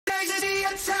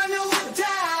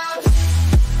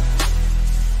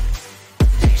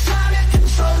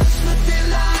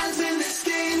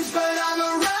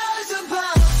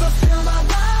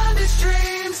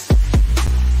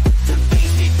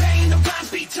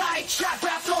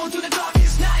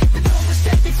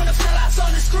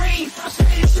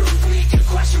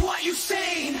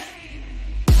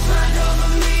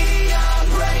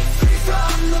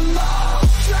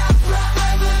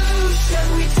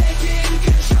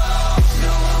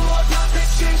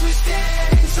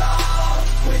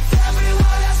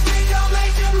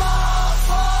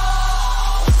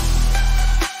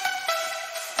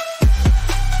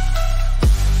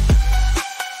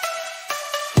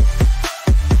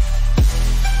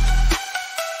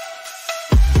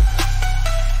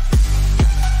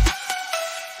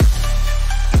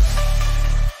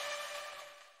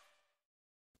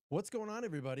going on,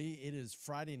 everybody? It is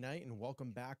Friday night, and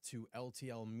welcome back to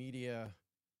LTL Media.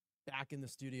 Back in the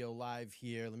studio live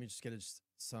here. Let me just get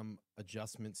some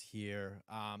adjustments here.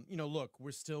 Look,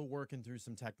 we're still working through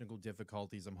some technical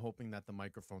difficulties. I'm hoping that the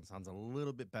microphone sounds a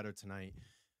little bit better tonight.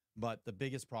 But the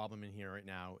biggest problem in here right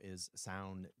now is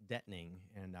sound deadening,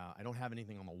 and I don't have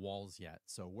anything on the walls yet.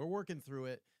 So we're working through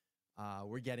it.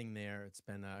 We're getting there. It's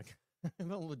been a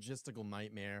logistical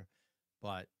nightmare,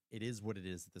 but it is what it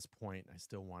is at this point. I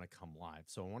still want to come live.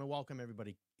 So I want to welcome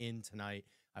everybody in tonight.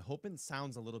 I hope it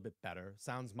sounds a little bit better.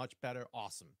 Sounds much better.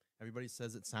 Awesome. Everybody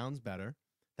says it sounds better.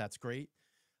 That's great.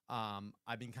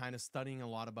 I've been kind of studying a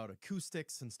lot about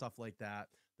acoustics and stuff like that.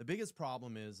 The biggest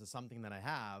problem is something that I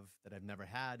have that I've never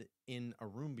had in a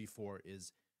room before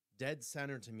is dead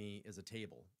center to me is a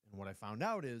table. And what I found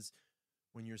out is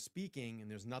when you're speaking and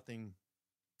there's nothing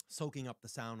soaking up the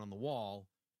sound on the wall,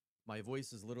 my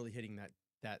voice is literally hitting that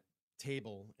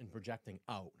table and projecting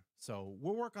out. So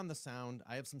we'll work on the sound.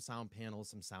 I have some sound panels,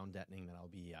 some sound deadening that I'll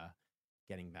be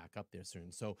getting back up there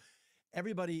soon. So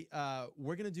everybody,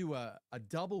 we're going to do a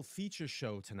double feature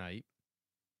show tonight,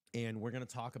 and we're going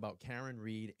to talk about Karen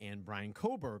Reed and Brian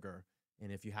Kohberger.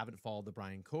 And if you haven't followed the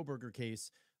Brian Kohberger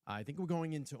case, I think we're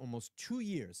going into almost 2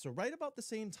 years. So right about the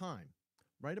same time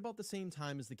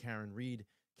as the Karen Reed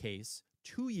case,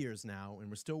 2 years now, and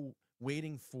we're still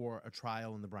waiting for a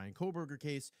trial in the Brian Kohberger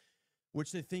case,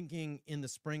 which they're thinking in the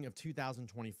spring of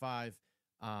 2025.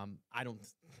 I don't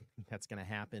think that's going to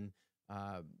happen,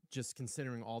 just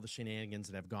considering all the shenanigans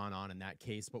that have gone on in that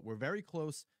case. But we're very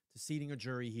close to seating a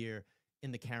jury here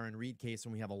in the Karen Reed case,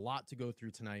 and we have a lot to go through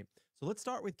tonight. So let's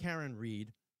start with Karen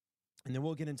Reed, and then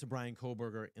we'll get into Brian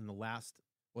Kohberger in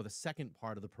the second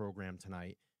part of the program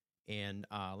tonight. And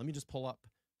let me just pull up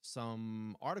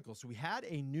some articles. So we had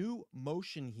a new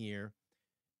motion here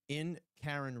in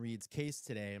Karen Reed's case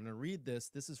today. I'm going to read this.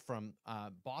 This is from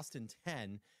Boston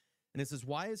 10, and it says,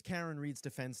 "Why is Karen Reed's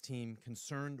defense team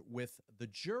concerned with the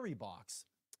jury box?"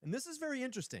 And this is very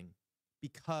interesting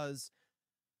because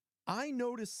I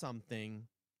noticed something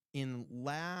in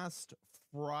last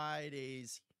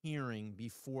Friday's hearing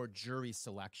before jury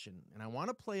selection, and I want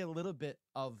to play a little bit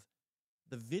of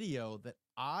the video that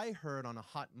I heard on a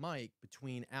hot mic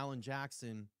between Alan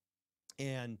Jackson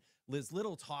and Liz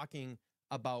Little talking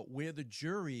about where the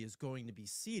jury is going to be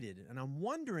seated. And I'm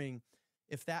wondering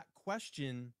if that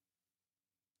question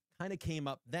kind of came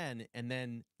up then, and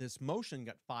then this motion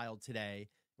got filed today.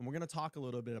 And we're going to talk a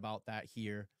little bit about that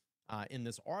here in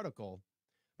this article.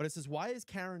 But it says, "Why is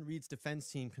Karen Reed's defense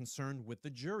team concerned with the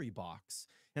jury box?"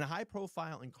 In a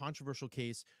high-profile and controversial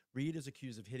case, Reed is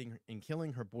accused of hitting and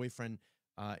killing her boyfriend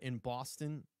in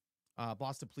Boston.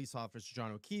 Boston police officer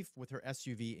John O'Keefe with her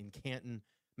SUV in Canton,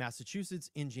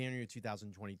 Massachusetts in January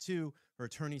 2022. Her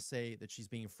attorneys say that she's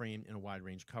being framed in a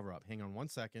wide-range cover-up. Hang on one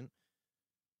second.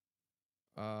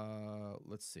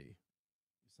 Let's see.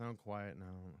 You sound quiet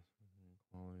now.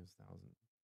 Quality is 1,000.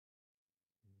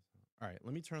 All right,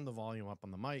 let me turn the volume up on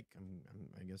the mic.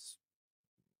 I guess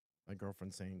my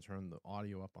girlfriend's saying turn the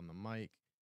audio up on the mic.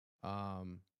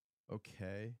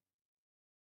 Okay.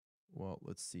 Well,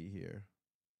 let's see here.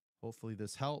 Hopefully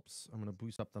this helps. I'm going to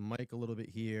boost up the mic a little bit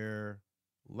here.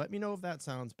 Let me know if that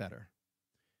sounds better.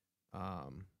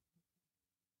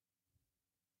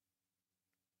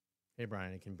 Hey,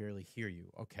 Brian, I can barely hear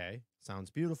you. Okay,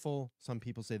 sounds beautiful. Some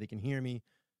people say they can hear me.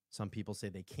 Some people say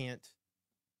they can't.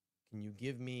 Can you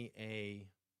give me a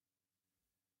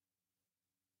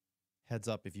heads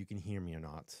up if you can hear me or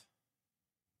not?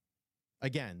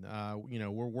 Again,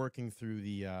 we're working through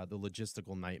the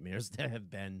logistical nightmares that have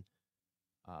been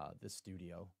this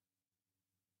studio.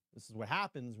 This is what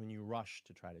happens when you rush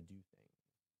to try to do things.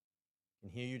 I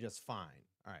can hear you just fine.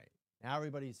 All right. Now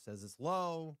everybody says it's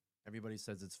low. Everybody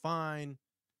says it's fine.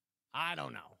 I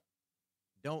don't know.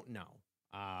 Don't know.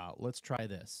 Let's try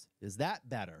this. Is that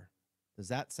better? Does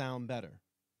that sound better?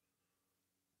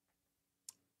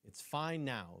 It's fine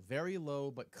now. Very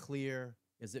low but clear.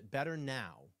 Is it better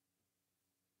now?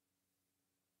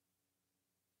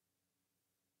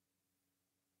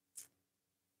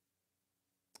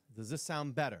 Does this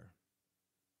sound better?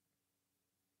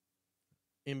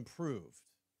 Improved.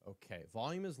 Okay.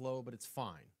 Volume is low, but it's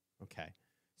fine. Okay.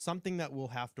 Something that we'll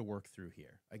have to work through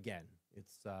here. Again,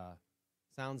 it's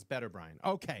sounds better, Brian.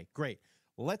 Okay, great.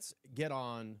 Let's get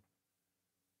on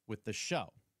with the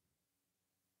show.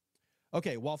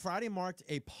 Okay, while Friday marked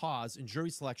a pause in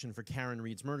jury selection for Karen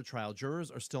Reed's murder trial, jurors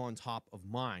are still on top of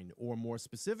mind, or more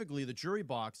specifically, the jury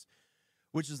box,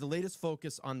 which is the latest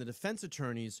focus on the defense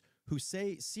attorneys who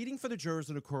say seating for the jurors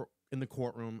in the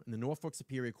courtroom in the Norfolk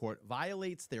Superior Court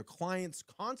violates their client's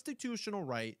constitutional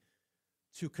right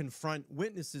to confront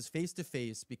witnesses face to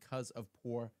face because of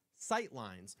poor sight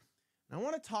lines. And I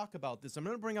want to talk about this. I'm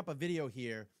going to bring up a video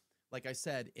here, like I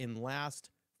said, in last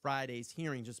Friday's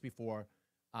hearing just before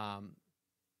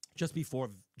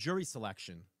jury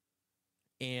selection.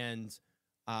 And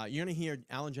you're going to hear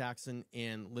Alan Jackson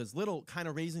and Liz Little kind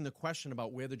of raising the question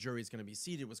about where the jury is going to be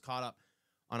seated. It was caught up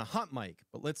on a hunt mic.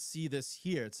 But let's see this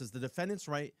here. It says the defendant's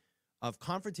right of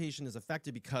confrontation is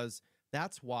affected because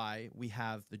that's why we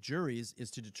have the juries,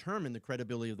 is to determine the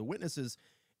credibility of the witnesses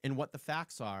and what the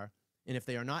facts are, and if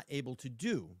they are not able to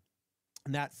do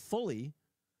that fully,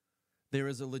 there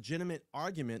is a legitimate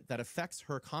argument that affects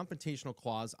her confrontational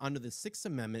clause under the Sixth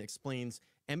Amendment, explains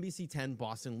NBC 10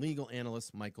 Boston legal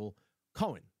analyst Michael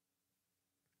Cohen.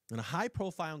 In a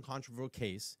high-profile and controversial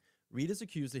case, Reed is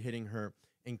accused of hitting her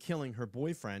and killing her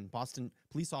boyfriend, Boston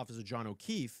police officer John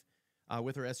O'Keefe,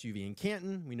 with her SUV in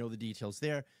Canton. We know the details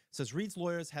there. It says Reed's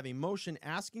lawyers have a motion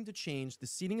asking to change the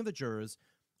seating of the jurors.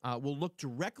 Will look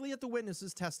directly at the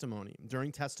witness's testimony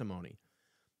during testimony.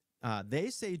 They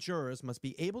say jurors must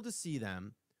be able to see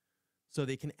them so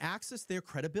they can access their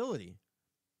credibility.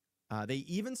 They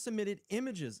even submitted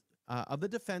images of the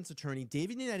defense attorney,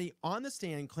 David Yannetti, on the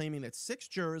stand claiming that 6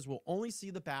 jurors will only see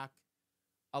the back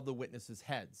of the witnesses'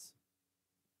 heads.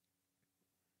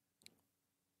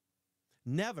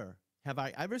 Never have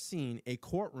I ever seen a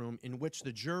courtroom in which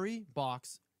the jury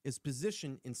box is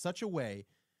positioned in such a way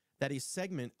that a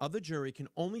segment of the jury can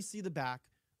only see the back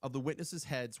of the witnesses'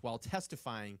 heads while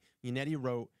testifying, Yannetti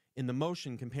wrote in the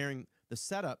motion, comparing the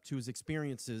setup to his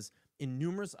experiences in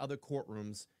numerous other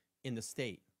courtrooms in the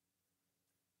state.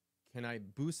 Can I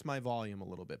boost my volume a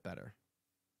little bit better?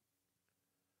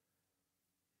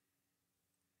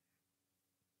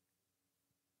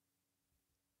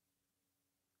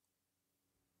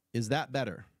 Is that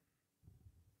better?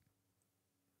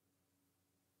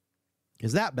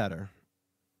 Is that better?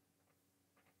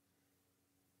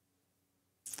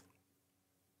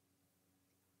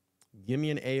 Give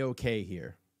me an A-OK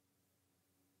here,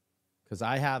 because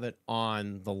I have it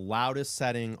on the loudest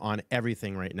setting on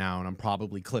everything right now, and I'm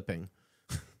probably clipping.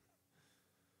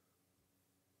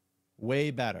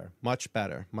 Way better, much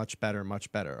better, much better,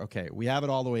 much better. Okay, we have it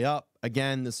all the way up.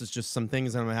 Again, this is just some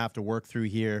things I'm going to have to work through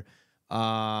here.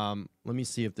 Let me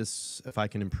see if I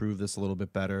can improve this a little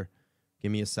bit better.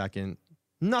 Give me a second.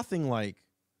 Nothing like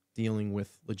dealing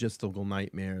with logistical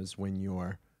nightmares when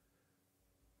you're...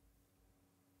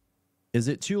 Is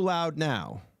it too loud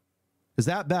now? Is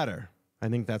that better? I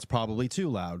think that's probably too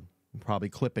loud. I'm probably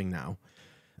clipping now.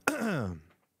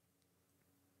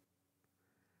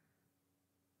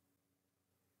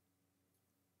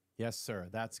 Yes, sir.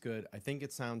 That's good. I think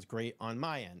it sounds great on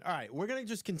my end. All right, we're going to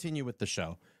just continue with the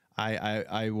show.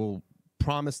 I will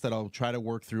promise that I'll try to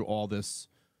work through all this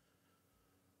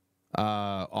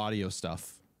audio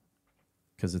stuff,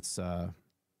 because it's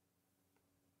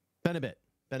been a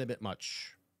bit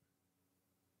much.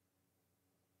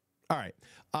 All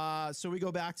right, so we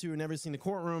go back to Never Seen the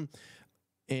Courtroom,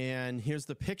 and here's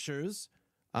the pictures.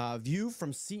 View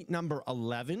from seat number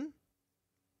 11.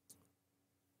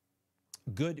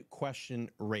 Good question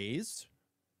raised.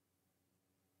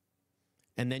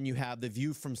 And then you have the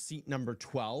view from seat number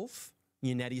 12.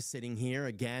 Yannetti sitting here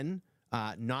again,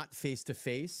 not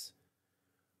face-to-face,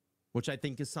 which I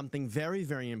think is something very,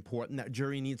 very important. That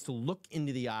jury needs to look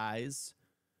into the eyes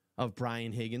of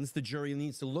Brian Higgins. The jury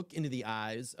needs to look into the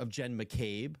eyes of Jen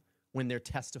McCabe when they're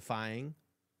testifying.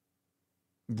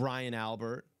 Brian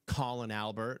Albert, Colin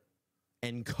Albert,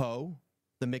 and co.,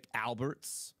 the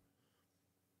McAlberts.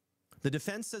 The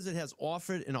defense says it has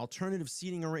offered an alternative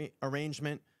seating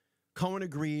arrangement. Cohen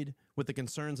agreed with the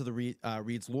concerns of the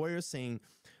Reed's lawyers, saying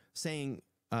seeing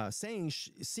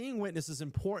witnesses is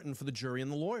important for the jury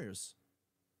and the lawyers.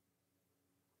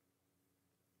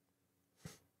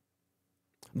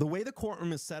 The way the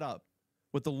courtroom is set up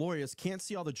with the lawyers can't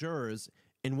see all the jurors,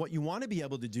 and what you want to be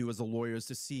able to do as a lawyer is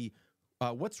to see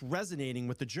what's resonating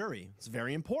with the jury. It's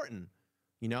very important.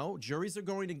 You know, jurors are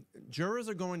going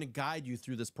to guide you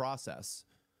through this process.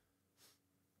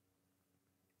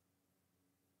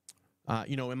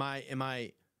 You know, am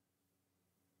I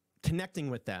connecting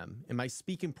with them? Am I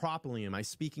speaking properly? Am I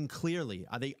speaking clearly?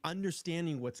 Are they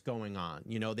understanding what's going on?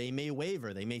 You know, they may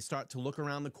waver. They may start to look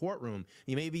around the courtroom.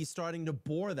 You may be starting to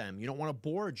bore them. You don't want to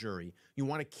bore a jury. You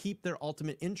want to keep their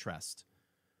ultimate interest.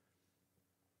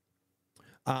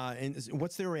 And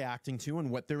what's they're reacting to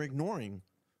and what they're ignoring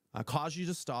cause you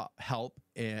to help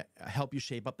you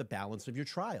shape up the balance of your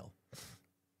trial.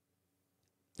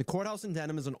 The courthouse in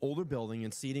Denham is an older building,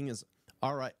 and seating is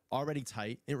already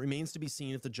tight. It remains to be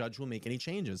seen if the judge will make any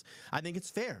changes. I think it's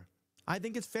fair. I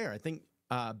think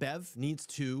Bev needs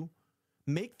to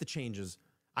make the changes.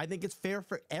 I think it's fair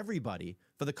for everybody,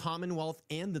 for the Commonwealth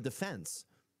and the defense.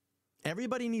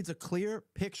 Everybody needs a clear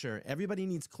picture. Everybody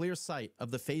needs clear sight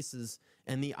of the faces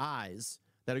and the eyes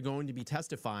that are going to be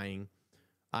testifying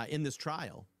in this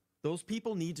trial. Those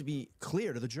people need to be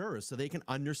clear to the jurors so they can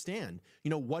understand,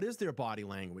 what is their body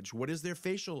language? What is their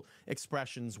facial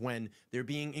expressions when they're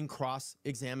being in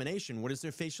cross-examination? What is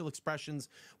their facial expressions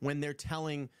when they're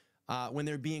when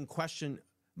they're being questioned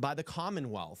by the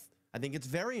Commonwealth? I think it's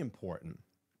very important.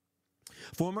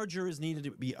 Former jurors needed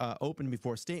to be open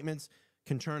before statements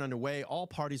can turn underway. All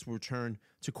parties will return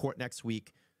to court next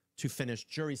week to finish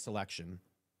jury selection.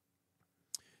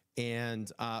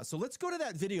 And so let's go to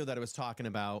that video that I was talking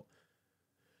about.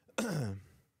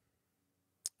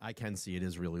 I can see it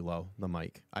is really low, the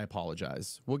mic. I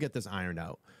apologize. We'll get this ironed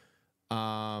out.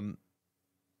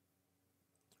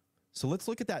 So let's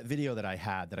look at that video that I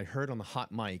heard on the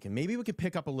hot mic, and maybe we could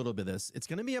pick up a little bit of this. It's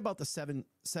going to be about the seven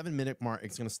minute mark.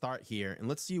 It's going to start here, and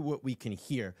let's see what we can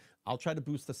hear. I'll try to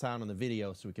boost the sound on the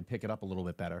video so we can pick it up a little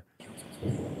bit better.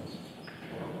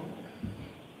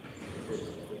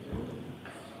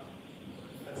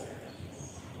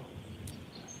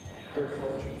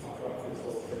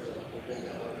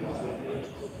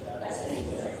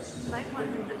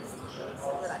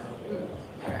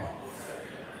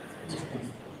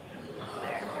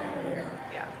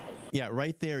 Yeah,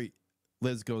 right there,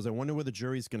 Liz goes, I wonder where the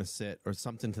jury's going to sit, or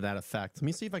something to that effect. Let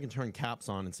me see if I can turn caps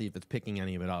on and see if it's picking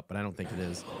any of it up, but I don't think it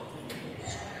is.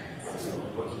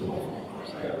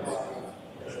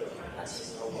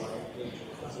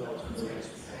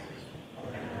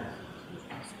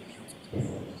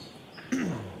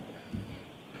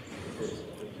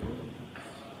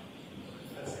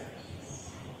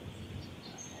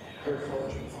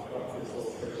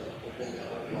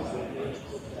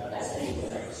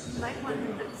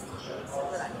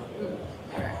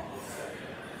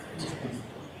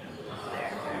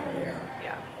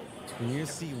 And you're going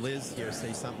to see Liz here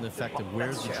say something effective.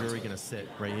 Where's the jury going to sit?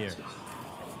 Right here.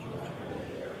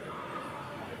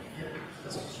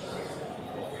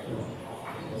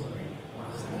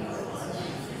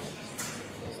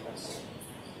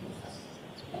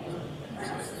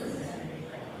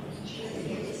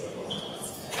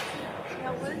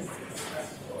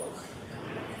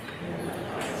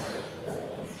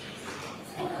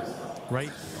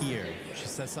 Right here. She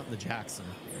says something to Jackson.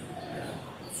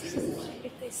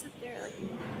 If they sit there, like...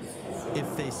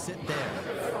 If they sit there.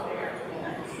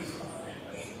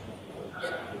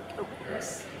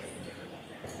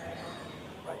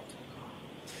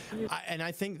 And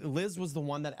I think Liz was the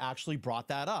one that actually brought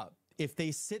that up. If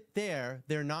they sit there,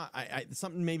 they're not...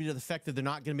 something maybe to the effect that they're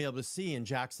not going to be able to see, and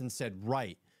Jackson said,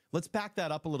 right. Let's back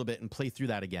that up a little bit and play through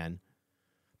that again.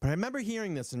 But I remember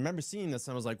hearing this and remember seeing this,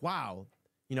 and I was like, wow.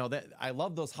 That I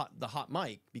love the hot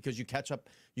mic, because you catch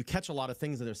a lot of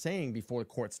things that they're saying before the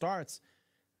court starts.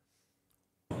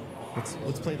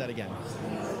 Let's play that again.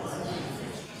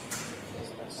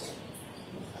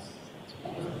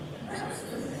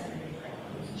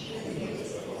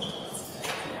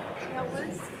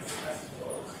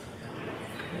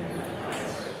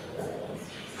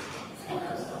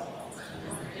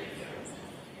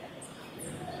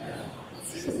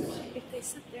 If they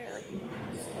sit there, like...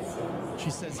 She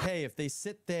says, hey, if they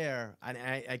sit there, and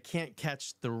I can't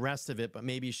catch the rest of it, but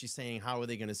maybe she's saying, how are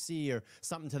they going to see, or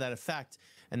something to that effect.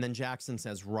 And then Jackson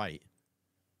says, right.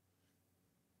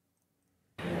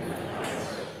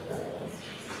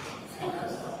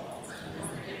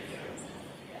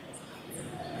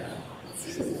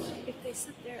 If they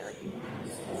sit there, like...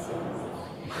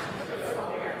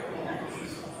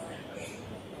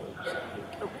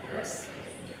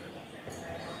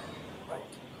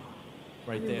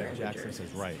 Right there, Jackson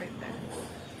says right.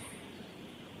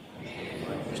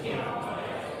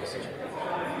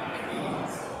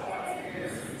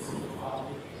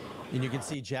 And you can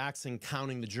see Jackson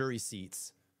counting the jury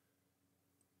seats.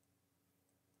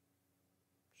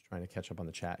 Just trying to catch up on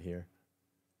the chat here.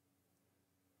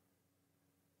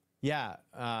 Yeah,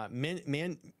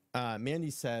 Mandy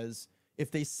says,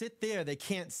 if they sit there, they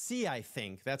can't see, I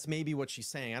think. That's maybe what she's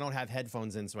saying. I don't have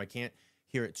headphones in, so I can't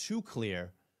hear it too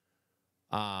clear.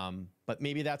 But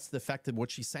maybe that's the effect of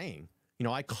what she's saying.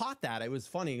 I caught that. It was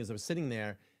funny because I was sitting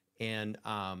there, and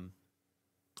I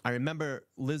remember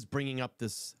Liz bringing up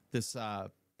this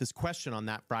question on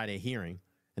that Friday hearing,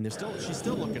 and she's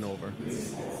still looking over.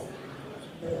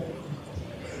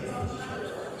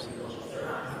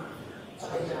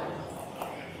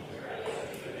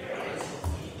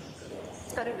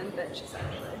 It's better than bitches,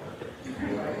 actually.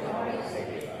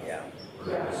 Yeah.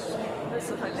 This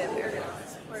looks like they have air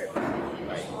support.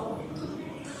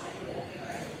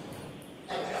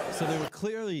 So they were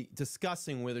clearly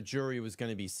discussing where the jury was going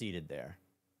to be seated there.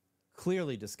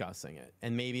 Clearly discussing it.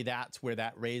 And maybe that's where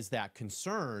that raised that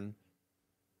concern.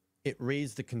 It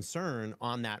raised the concern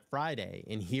on that Friday.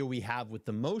 And here we have with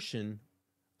the motion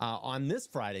on this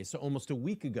Friday. So almost a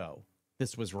week ago,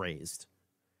 this was raised.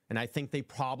 And I think they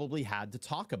probably had to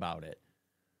talk about it.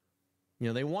 You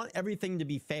know, they want everything to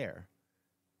be fair.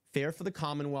 Fair for the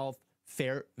Commonwealth,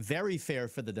 fair, very fair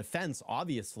for the defense,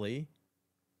 obviously.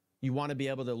 You want to be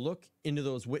able to look into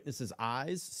those witnesses'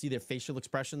 eyes, see their facial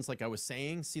expressions, like I was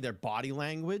saying, see their body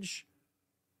language.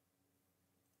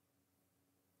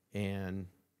 And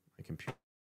my computer.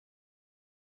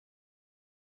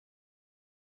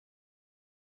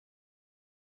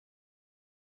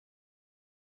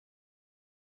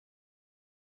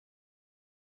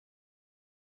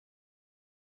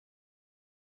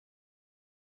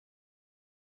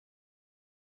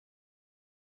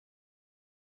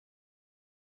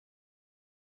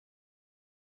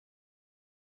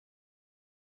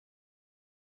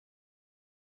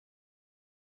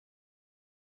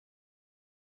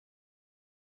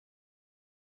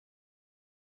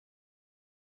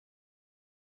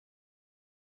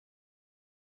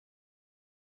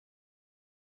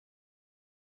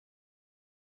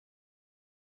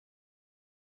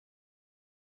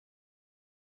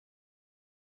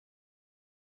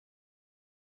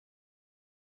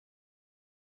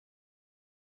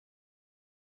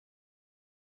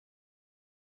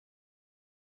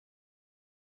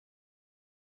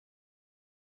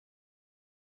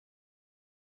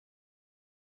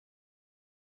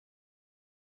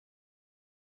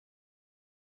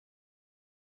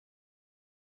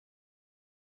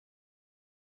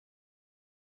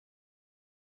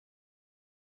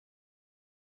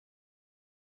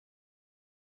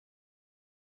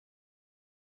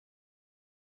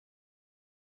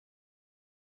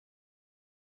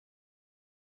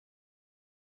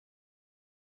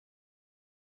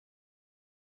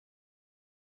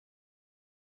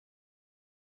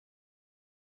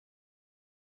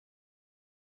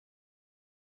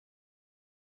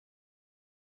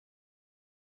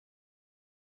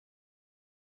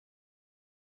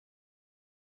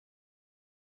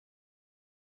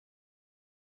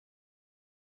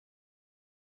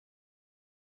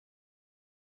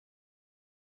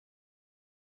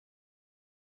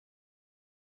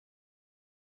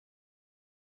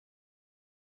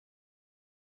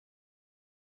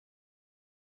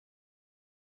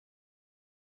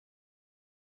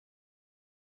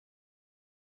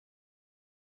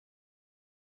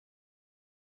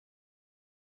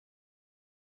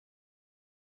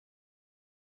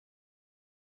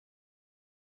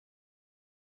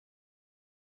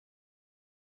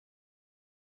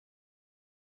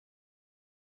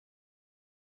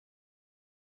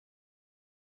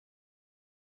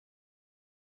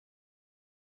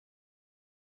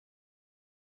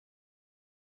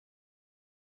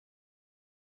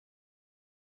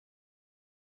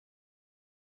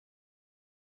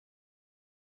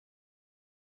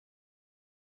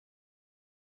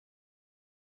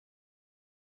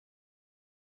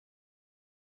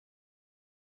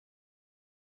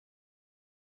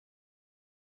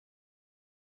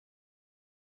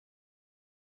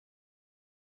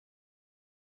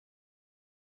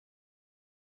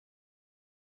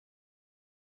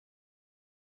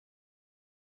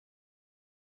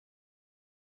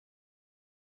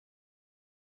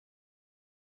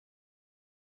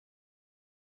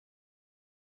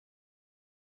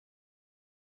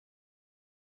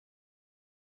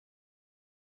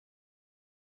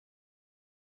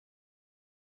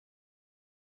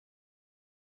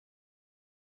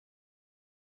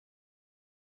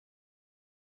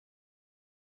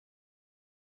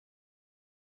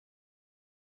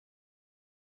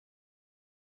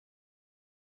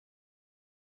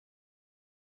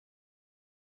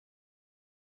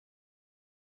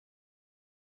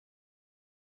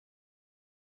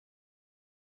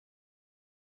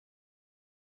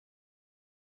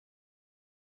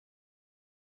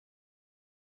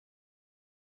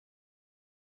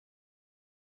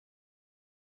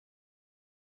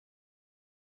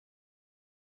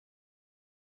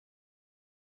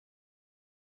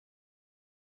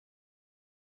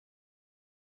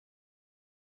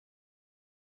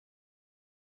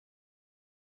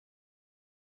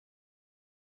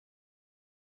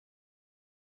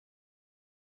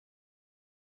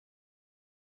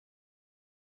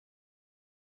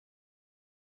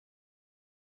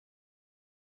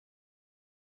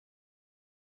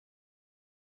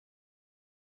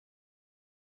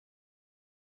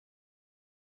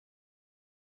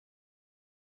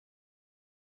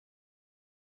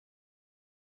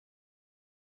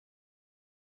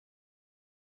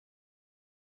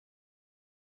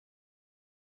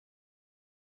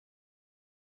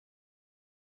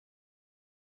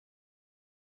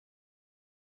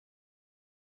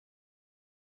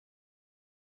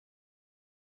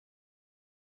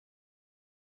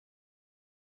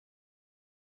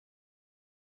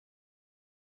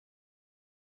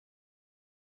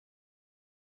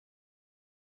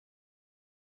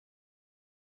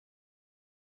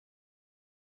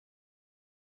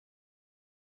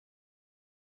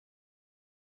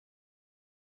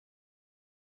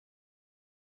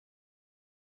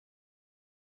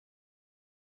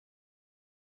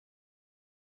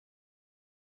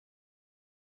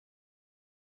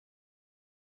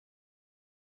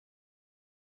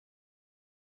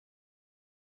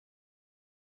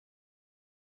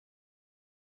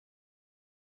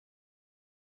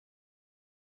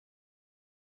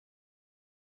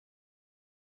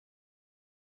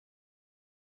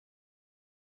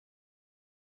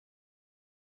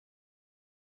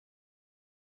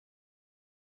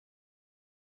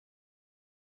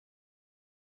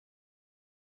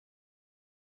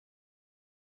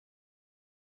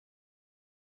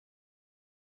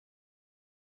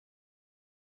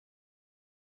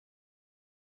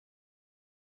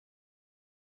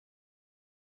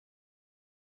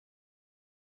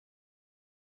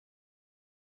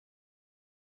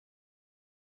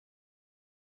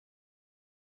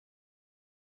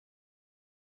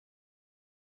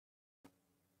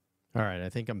 All right, I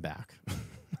think I'm back.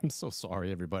 I'm so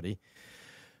sorry, everybody.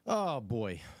 Oh,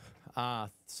 boy.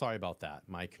 Sorry about that.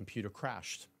 My computer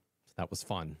crashed. That was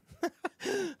fun.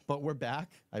 But we're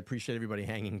back. I appreciate everybody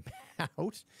hanging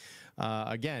out.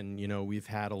 Again, you know, we've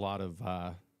had a lot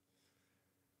of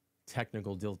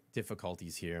technical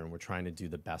difficulties here, and we're trying to do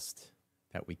the best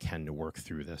that we can to work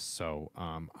through this. So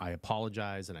I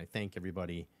apologize, and I thank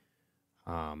everybody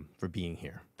for being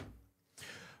here.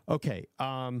 Okay.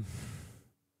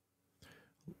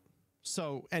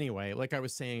 So anyway, like I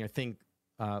was saying, I think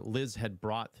Liz had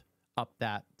brought up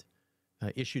that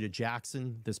issue to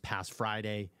Jackson this past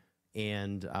Friday,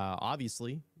 and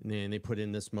obviously, they put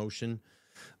in this motion.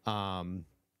 I'm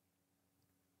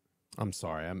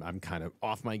sorry, I'm kind of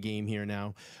off my game here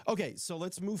now. Okay, so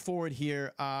let's move forward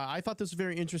here. I thought this was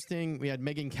very interesting. We had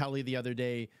Megyn Kelly the other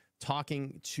day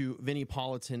talking to Vinnie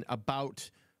Politan about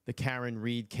the Karen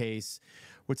Reed case.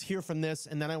 Let's hear from this,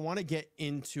 and then I want to get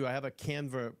into, I have a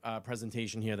Canva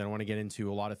presentation here that I want to get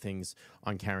into a lot of things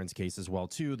on Karen's case as well,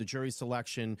 too. The jury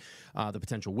selection, the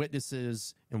potential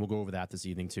witnesses, and we'll go over that this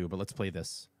evening, too. But let's play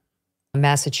this.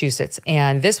 Massachusetts,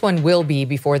 and this one will be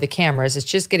before the cameras. It's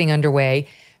just getting underway.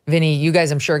 Vinny, you guys,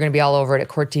 I'm sure, are going to be all over it at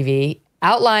Court TV.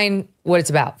 Outline what it's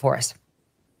about for us.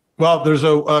 Well, there's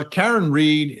Karen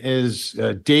Reed is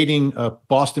dating a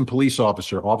Boston police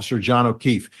officer, Officer John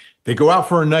O'Keefe. They go out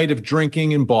for a night of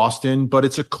drinking in Boston, but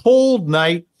it's a cold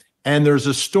night and there's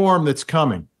a storm that's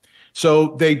coming.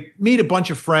 So they meet a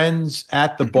bunch of friends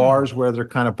at the bars where they're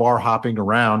kind of bar hopping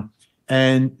around.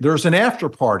 And there's an after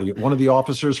party at one of the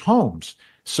officers' homes.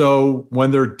 So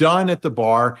when they're done at the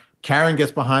bar, Karen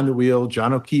gets behind the wheel,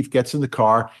 John O'Keefe gets in the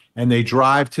car, and they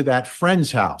drive to that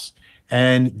friend's house.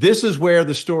 And this is where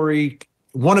the story,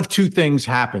 one of two things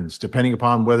happens, depending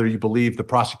upon whether you believe the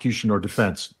prosecution or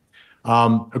defense.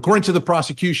 According to the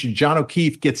prosecution, John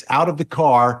O'Keefe gets out of the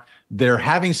car. They're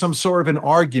having some sort of an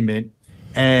argument,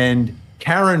 and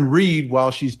Karen Reed,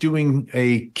 while she's doing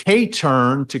a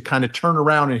K-turn to kind of turn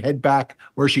around and head back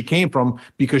where she came from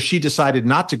because she decided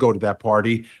not to go to that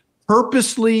party,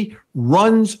 purposely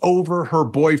runs over her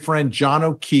boyfriend, John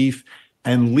O'Keefe,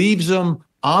 and leaves him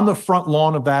on the front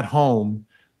lawn of that home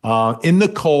in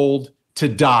the cold to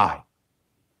die.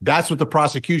 That's what the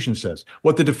prosecution says.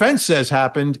 What the defense says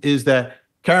happened is that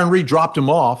Karen Reed dropped him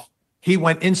off. He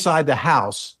went inside the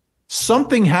house.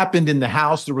 Something happened in the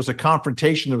house. There was a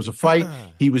confrontation. There was a fight.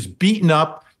 He was beaten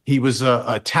up. He was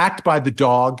attacked by the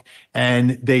dog,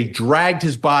 and they dragged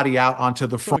his body out onto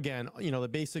the front. So again, you know, the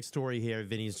basic story here,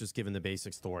 Vinny's just given the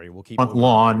basic story. We'll keep front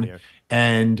lawn,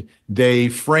 and they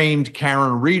framed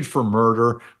Karen Reed for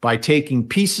murder by taking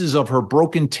pieces of her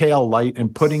broken tail light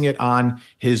and putting it on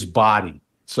his body.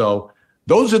 So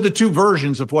those are the two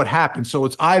versions of what happened. So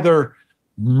it's either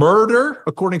murder,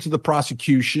 according to the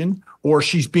prosecution, or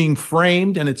she's being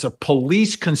framed and it's a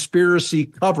police conspiracy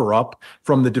cover-up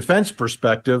from the defense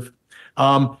perspective.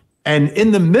 And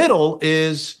in the middle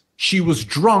is she was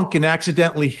drunk and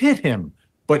accidentally hit him,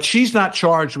 but she's not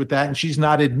charged with that and she's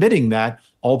not admitting that,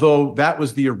 although that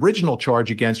was the original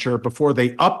charge against her before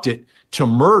they upped it to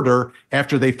murder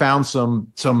after they found some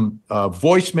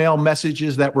voicemail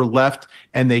messages that were left,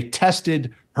 and they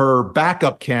tested her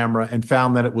backup camera and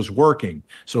found that it was working.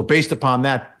 So based upon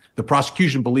that, the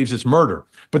prosecution believes it's murder.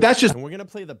 But that's just... And we're going to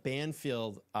play the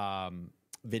Banfield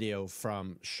video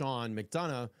from Sean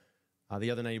McDonough. The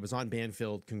other night he was on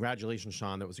Banfield. Congratulations,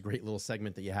 Sean. That was a great little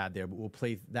segment that you had there. But we'll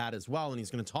play that as well, and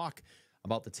he's going to talk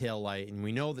about the tail light. And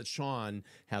we know that Sean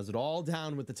has it all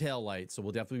down with the tail light, so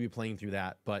we'll definitely be playing through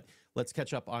that. But let's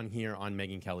catch up on here on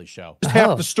Megyn Kelly's show.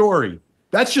 Half the story.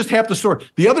 That's just half the story.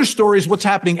 The other story is what's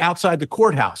happening outside the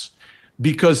courthouse,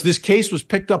 because this case was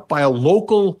picked up by a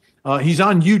local, he's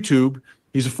on YouTube.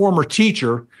 He's a former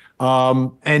teacher,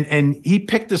 and he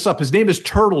picked this up. His name is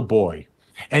Turtle Boy,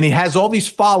 and he has all these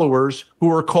followers who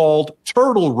are called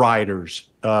Turtle Riders,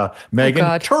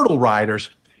 Megyn, Turtle Riders.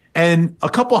 And a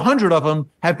couple hundred of them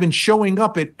have been showing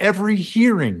up at every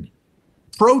hearing,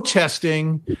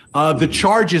 protesting the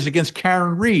charges against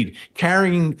Karen Reed,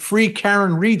 carrying free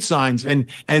Karen Reed signs,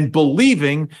 and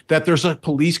believing that there's a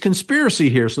police conspiracy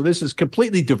here. So this has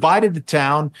completely divided the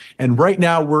town. And right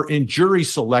now we're in jury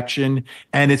selection,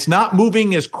 and it's not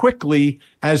moving as quickly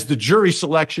as the jury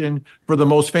selection for the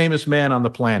most famous man on the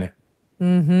planet.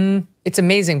 Mm-hmm. It's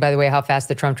amazing, by the way, how fast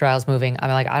the Trump trial is moving.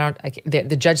 I'm like,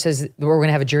 the judge says we're going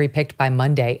to have a jury picked by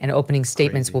Monday, and opening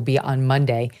statements will be on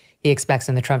Monday, he expects,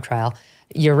 in the Trump trial.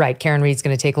 You're right. Karen Reed's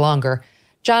going to take longer.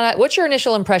 John, what's your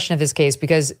initial impression of this case?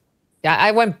 Because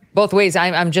I went both ways.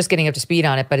 I'm just getting up to speed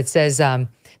on it, but it says the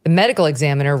medical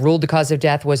examiner ruled the cause of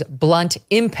death was blunt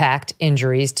impact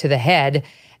injuries to the head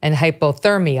and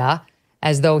hypothermia.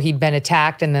 as though he'd been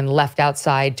attacked and then left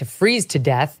outside to freeze to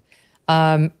death.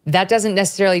 That doesn't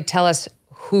necessarily tell us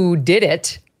who did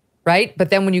it, right? But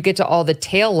then when you get to all the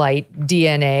taillight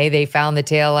DNA, they found the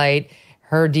taillight.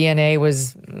 Her DNA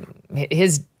was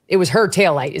it was her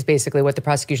taillight is basically what the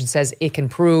prosecution says it can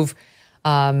prove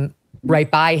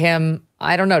right by him.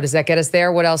 I don't know. Does that get us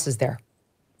there? What else is there?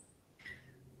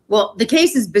 Well, the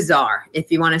case is bizarre,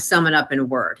 if you want to sum it up in a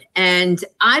word. And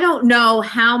I don't know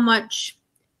how much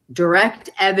direct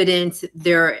evidence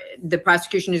the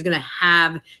prosecution is going to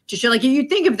have to show. Like, you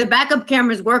think if the backup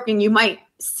camera is working, you might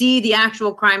see the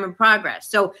actual crime in progress.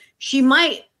 So she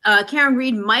might, Karen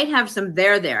Reed might have some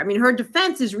there. I mean, her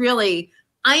defense is really,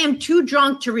 I am too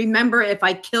drunk to remember if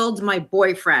I killed my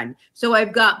boyfriend. So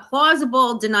I've got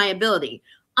plausible deniability.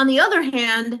 On the other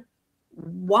hand,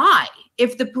 why?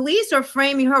 If the police are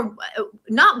framing her,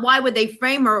 not why would they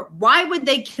frame her, why would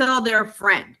they kill their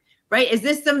friend? Right? Is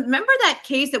this remember that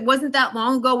case that wasn't that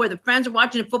long ago where the friends were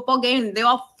watching a football game and they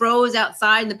all froze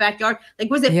outside in the backyard? Like,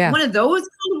 was it one of those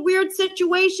kind of weird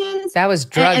situations? That was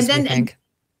drugs, I think.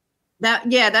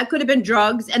 That could have been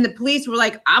drugs. And the police were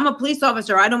like, I'm a police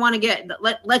officer. I don't want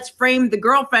to let's frame the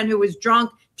girlfriend who was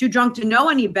too drunk to know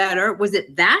any better. Was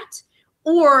it that?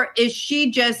 Or is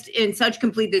she just in such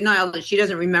complete denial that she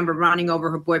doesn't remember running over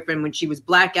her boyfriend when she was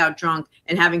blackout drunk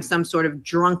and having some sort of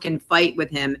drunken fight with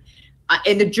him?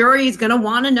 And the jury is going to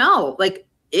want to know, like,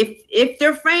 if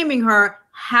they're framing her,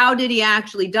 how did he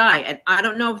actually die? And I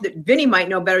don't know if Vinny might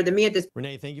know better than me at this.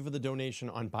 Renee, thank you for the donation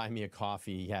on Buy Me a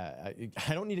Coffee. Yeah,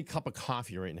 I don't need a cup of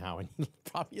coffee right now. I need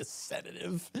probably a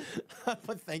sedative.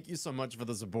 But thank you so much for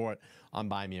the support on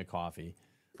Buy Me a Coffee.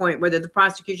 Point whether the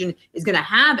prosecution is going to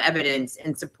have evidence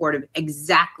in support of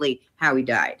exactly how he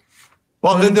died.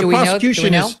 Well, the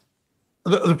prosecution is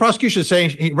the prosecution is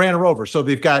saying he ran her over. So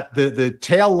they've got the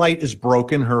tail light is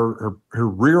broken. Her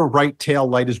rear right tail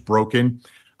light is broken.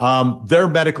 Their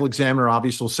medical examiner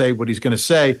obviously will say what he's going to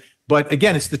say. But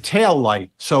again, it's the tail light.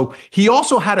 So he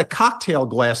also had a cocktail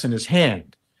glass in his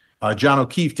hand. John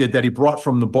O'Keefe did that he brought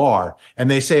from the bar. And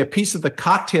they say a piece of the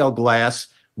cocktail glass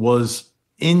was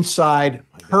inside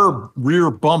her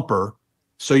rear bumper.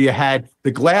 So you had the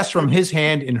glass from his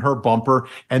hand in her bumper,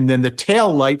 and then the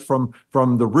tail light from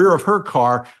the rear of her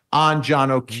car on John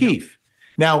O'Keefe.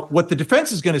 Now, what the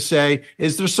defense is going to say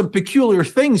is there's some peculiar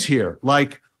things here,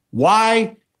 like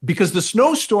why? Because the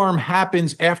snowstorm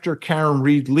happens after Karen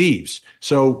Reed leaves.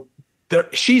 So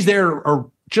she's there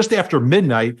just after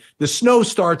midnight. The snow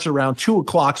starts around 2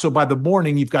 o'clock. So by the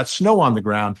morning, you've got snow on the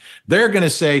ground. They're going to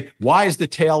say, why is the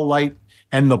tail light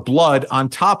and the blood on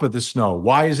top of the snow?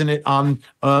 Why isn't it on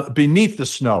beneath the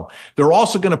snow? They're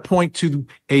also going to point to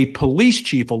a police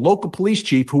chief, a local police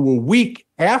chief, who a week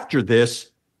after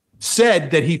this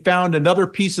said that he found another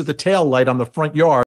piece of the tail light on the front yard.